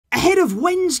Ahead of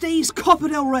Wednesday's Copa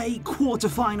del Rey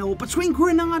quarter-final between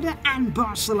Granada and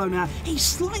Barcelona, a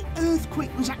slight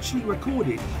earthquake was actually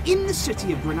recorded in the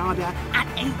city of Granada at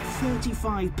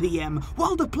 8:35 PM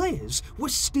while the players were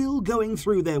still going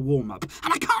through their warm-up.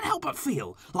 And I can't help but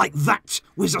feel like that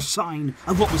was a sign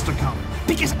of what was to come.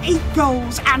 Because 8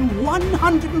 goals and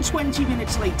 120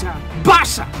 minutes later,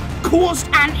 Barça caused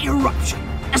an eruption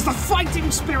as the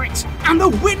fighting spirit and the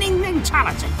winning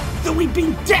mentality that we've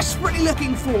been desperately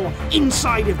looking for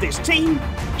inside of this team,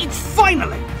 it's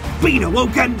finally been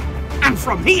awoken, and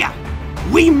from here,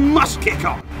 we must kick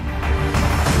on.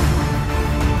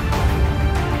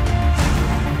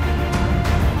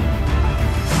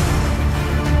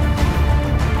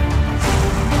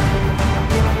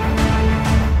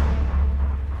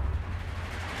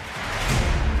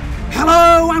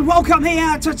 Welcome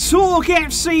here to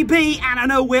TalkFCB, and I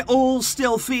know we're all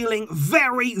still feeling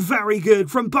very, very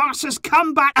good from Barca's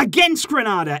comeback against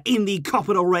Granada in the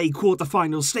Copa del Rey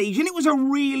quarter-final stage, and it was a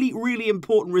really, really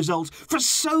important result for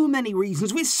so many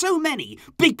reasons, with so many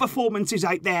big performances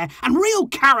out there and real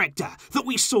character that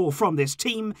we saw from this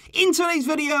team. In today's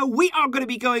video, we are going to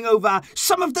be going over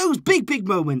some of those big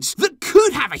moments that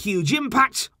could have a huge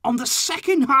impact on the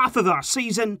second half of our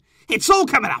season. It's all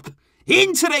coming up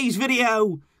in today's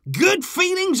video. Good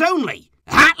feelings only,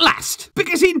 at last.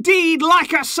 Because indeed,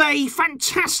 like I say,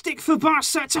 fantastic for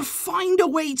Barca to find a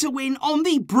way to win on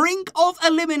the brink of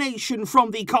elimination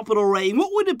from the Copa del Rey.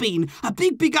 What would have been a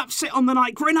big upset on the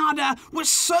night. Granada was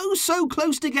so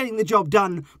close to getting the job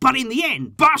done. But in the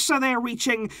end, Barca, they're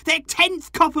reaching their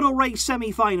 10th Copa del Rey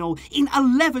semi-final in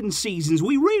 11 seasons.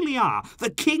 We really are the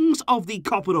kings of the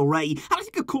Copa del Rey. And I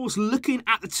think, of course, looking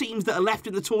at the teams that are left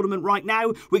in the tournament right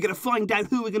now, we're going to find out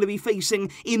who we're going to be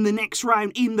facing in the next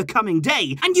round in the coming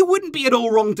day. And you wouldn't be at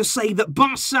all wrong to say that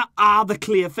Barca are the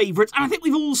clear favourites, and I think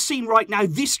we've all seen right now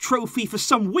this trophy for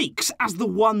some weeks as the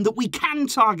one that we can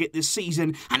target this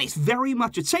season, and it's very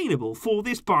much attainable for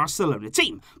this Barcelona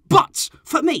team. But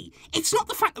for me, it's not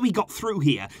the fact that we got through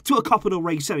here to a Copa del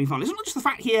Rey semi-final. It's not just the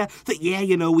fact here that, yeah,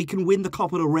 you know, we can win the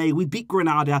Copa del Rey, we beat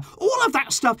Granada, all of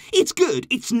that stuff. It's good,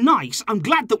 it's nice, I'm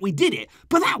glad that we did it,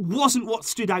 but that wasn't what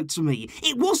stood out to me.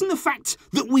 It wasn't the fact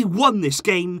that we won this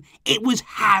game, it was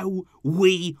how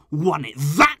we won it.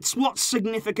 That's what's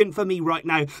significant for me right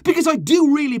now, because I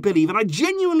do really believe, and I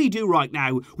genuinely do right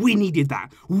now, we needed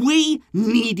that. We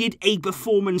needed a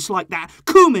performance like that.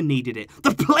 Koeman needed it.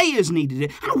 The players needed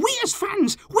it. And we as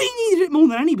fans, we needed it more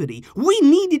than anybody. We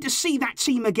needed to see that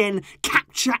team again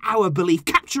capture our belief,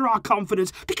 capture our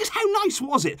confidence, because how nice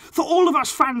was it for all of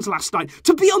us fans last night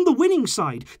to be on the winning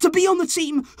side, to be on the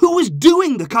team who was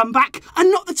doing the comeback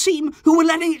and not the team who were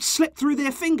letting it slip through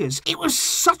their fingers. It was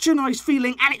such a nice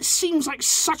feeling, and it seems like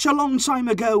such a long time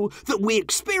ago that we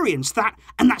experienced that,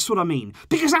 and that's what I mean.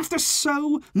 Because after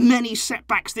so many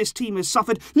setbacks this team has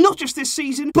suffered, not just this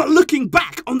season, but looking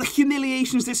back on the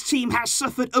humiliations this team has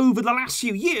suffered over the last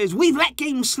few years, we've let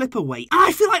games slip away. And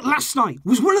I feel like last night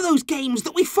was one of those games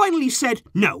that we finally said,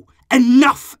 no,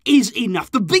 enough is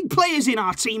enough. The big players in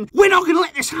our team, we're not going to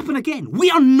let this happen again. We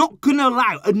are not going to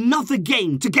allow another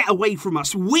game to get away from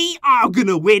us. We are going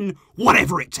to win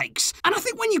whatever it takes. And I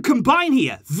think when you combine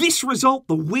here, this result,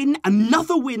 the win,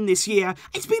 another win this year,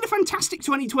 it's been a fantastic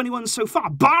 2021 so far.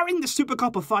 Barring the Super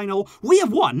Copa final, we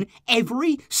have won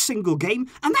every single game,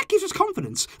 and that gives us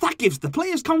confidence. That gives the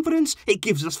players confidence. It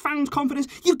gives us fans confidence.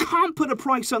 You can't put a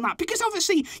price on that, because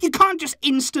obviously you can't just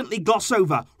instantly gloss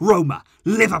over Roma,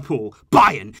 Liverpool,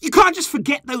 Bayern. You can't just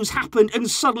forget those happened and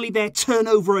suddenly they're turn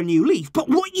over a new leaf. But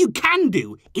what you can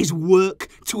do is work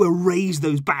to erase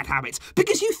those bad habits.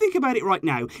 Because you think about it right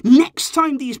now, next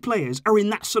time these players are in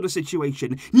that sort of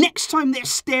situation, next time they're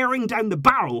staring down the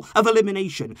barrel of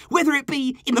elimination, whether it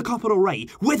be in the Copa del Rey,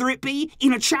 whether it be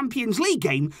in a Champions League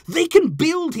game, they can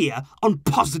build here on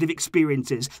positive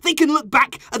experiences. They can look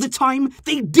back at the time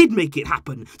they did make it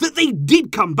happen, that they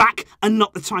did come back and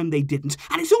not the time they didn't.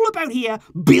 And it's all about here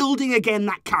building again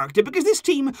that character, because this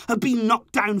team have been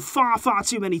knocked down far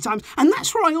too many times, and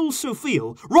that's where I also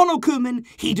feel Ronald Koeman,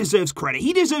 he deserves credit.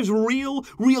 He deserves real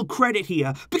credit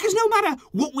here, because no matter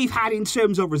what we've had in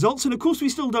terms of results, and of course we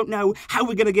still don't know how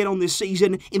we're going to get on this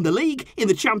season in the league, in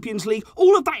the Champions League,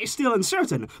 all of that is still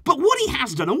uncertain. But what he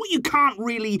has done, and what you can't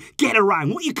really get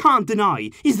around, what you can't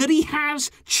deny, is that he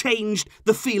has changed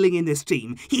the feeling in this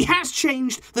team. He has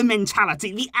changed the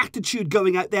mentality, the attitude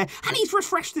going out there, and he's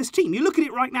refreshed this team. You look at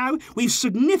it right now, we've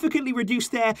significantly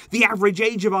reduced the average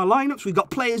age of our lineups. We've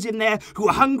got players in there who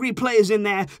are hungry, players in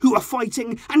there who are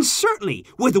fighting, and certainly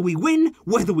whether we win,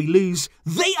 whether we we lose.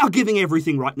 They are giving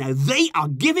everything right now. They are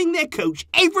giving their coach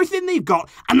everything they've got,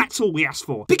 and that's all we ask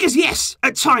for. Because yes,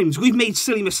 at times we've made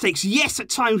silly mistakes. Yes, at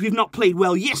times we've not played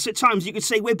well. Yes, at times you could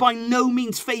say we're by no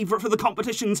means favourite for the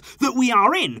competitions that we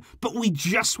are in. But we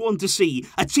just want to see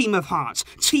a team of heart,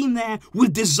 team there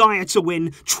with desire to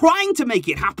win, trying to make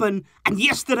it happen. And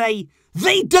yesterday,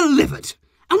 they delivered.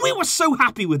 And we were so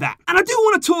happy with that. And I do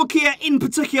want to talk here in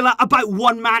particular about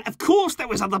one man. Of course, there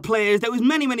was other players. There was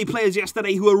many players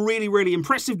yesterday who were really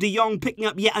impressive. Jong picking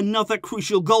up yet another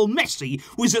crucial goal. Messi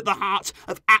was at the heart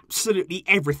of absolutely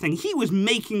everything. He was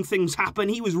making things happen.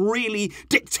 He was really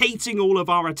dictating all of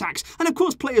our attacks. And of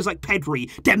course, players like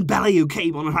Pedri, Dembele who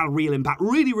came on and had a real impact.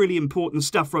 Really important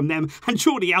stuff from them. And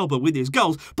Jordi Alba with his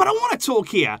goals. But I want to talk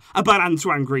here about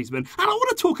Antoine Griezmann. And I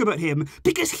want to talk about him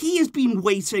because he has been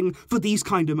waiting for these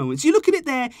kind of moments. You look at it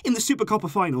there in the Supercopa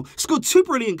final, scored 2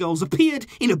 brilliant goals, appeared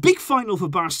in a big final for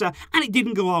Barça, and it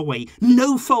didn't go our way.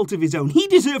 No fault of his own. He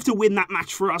deserved to win that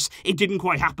match for us. It didn't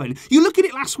quite happen. You look at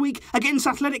it last week against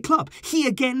Athletic Club. He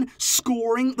again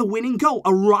scoring the winning goal,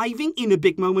 arriving in a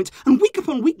big moment, and week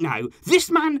upon week now,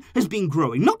 this man has been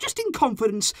growing, not just in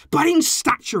confidence, but in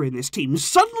stature in this team.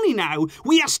 Suddenly now,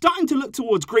 we are starting to look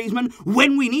towards Griezmann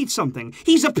when we need something.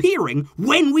 He's appearing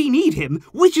when we need him,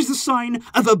 which is a sign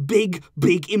of a big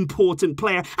important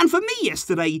player. And for me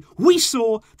yesterday, we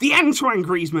saw the Antoine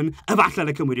Griezmann of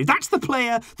Atletico Madrid. That's the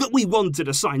player that we wanted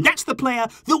to sign. That's the player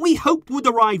that we hoped would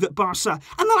arrive at Barça.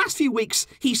 And the last few weeks,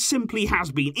 he simply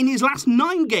has been. In his last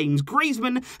 9 games,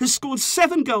 Griezmann has scored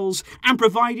 7 goals and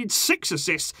provided 6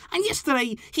 assists. And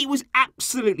yesterday, he was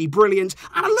absolutely brilliant.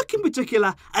 And I look in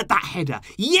particular at that header.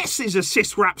 Yes, his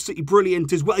assists were absolutely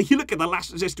brilliant as well. You look at the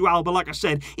last assist to Alba, like I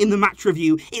said, in the match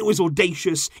review, it was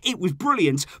audacious, it was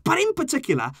brilliant. But in particular,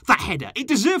 that header, it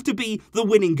deserved to be the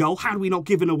winning goal had we not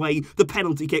given away the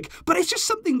penalty kick. But it's just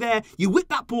something there, you whip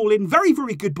that ball in, very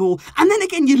good ball, and then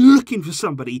again you're looking for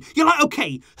somebody. You're like,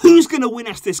 okay, who's going to win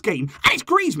us this game? And it's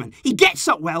Griezmann. He gets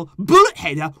up well, bullet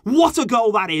header, what a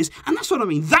goal that is. And that's what I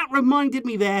mean. That reminded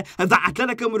me there of that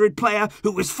Atletico Madrid player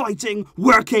who was fighting,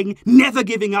 working, never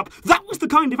giving up. That was the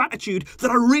kind of attitude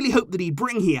that I really hoped that he'd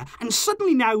bring here. And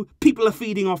suddenly now, people are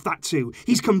feeding off that too.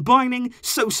 He's combining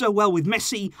so well with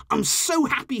Messi. I'm so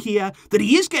happy here that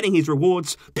he is getting his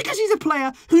rewards because he's a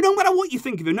player who, no matter what you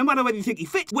think of him, no matter whether you think he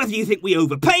fits, whether you think we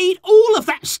overpaid, all of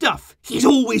that stuff, he's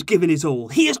always given his all.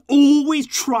 He has always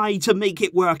tried to make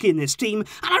it work in this team. And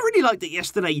I really liked it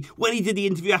yesterday when he did the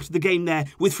interview after the game there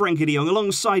with Frenkie de Jong.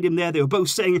 Alongside him there, they were both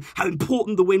saying how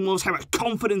important the win was, how much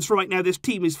confidence right now this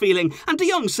team is feeling. And de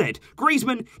Jong said,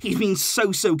 Griezmann, he's been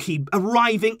so key,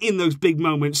 arriving in those big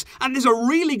moments. And there's a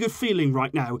really good feeling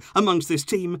right now amongst this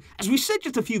team. As we said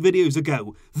just a few videos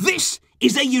ago, this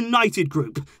is a united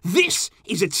group. This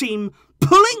is a team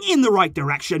pulling in the right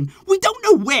direction. We don't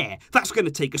know where that's going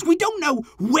to take us. We don't know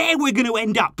where we're going to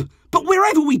end up. But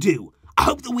wherever we do, I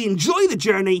hope that we enjoy the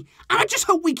journey, and I just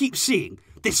hope we keep seeing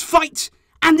this fight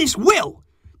and this will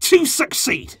to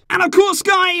succeed. And of course,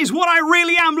 guys, what I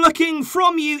really am looking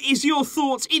from you is your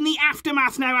thoughts in the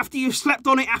aftermath now, after you've slept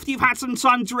on it, after you've had some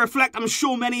time to reflect. I'm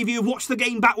sure many of you have watched the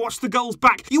game back, watched the goals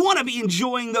back. You want to be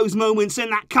enjoying those moments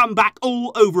and that comeback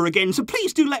all over again. So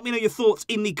please do let me know your thoughts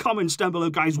in the comments down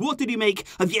below, guys. What did you make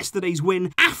of yesterday's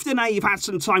win? After now you've had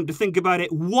some time to think about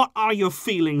it, what are your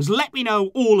feelings? Let me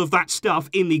know all of that stuff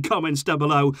in the comments down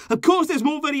below. Of course, there's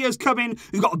more videos coming.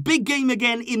 We've got a big game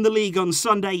again in the league on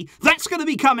Sunday. That's going to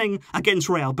be coming against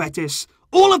Real Betis.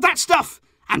 All of that stuff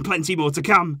and plenty more to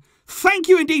come. Thank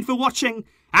you indeed for watching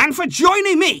and for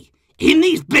joining me in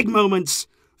these big moments.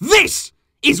 This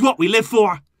is what we live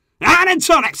for. And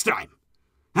until next time,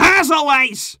 as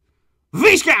always,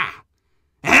 Visca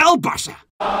El Barça.